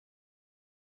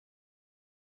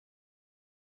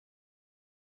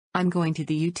I'm going to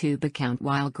the YouTube account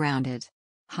while grounded.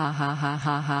 Ha ha ha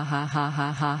ha ha ha ha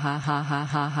ha ha ha ha ha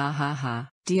ha ha ha ha.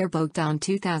 Dear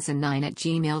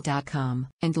Bogdan2009@gmail.com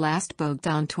and last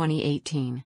Bogdan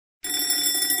 2018.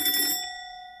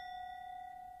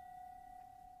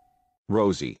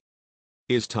 Rosie.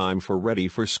 It's time for ready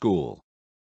for school.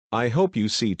 I hope you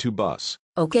see to bus.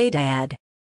 Okay, Dad.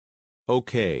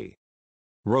 Okay.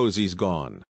 Rosie's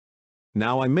gone.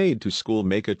 Now I made to school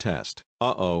make a test.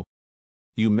 Uh-oh.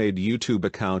 You made YouTube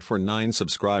account for 9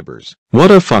 subscribers.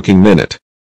 What a fucking minute.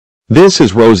 This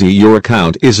is Rosie, your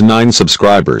account is 9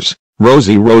 subscribers.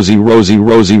 Rosie, Rosie, Rosie,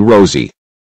 Rosie, Rosie.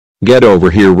 Get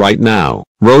over here right now.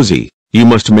 Rosie, you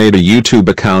must made a YouTube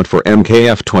account for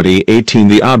MKF 2018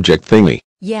 the object thingy.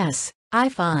 Yes, I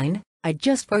fine. I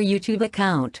just for YouTube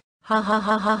account. Ha ha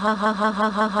ha ha ha ha ha ha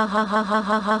ha ha ha ha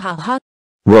ha ha ha ha.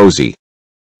 Rosie.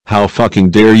 How fucking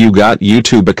dare you got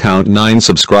YouTube account 9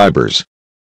 subscribers.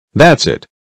 That's it.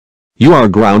 You are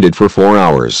grounded for 4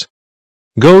 hours.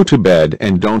 Go to bed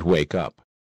and don't wake up.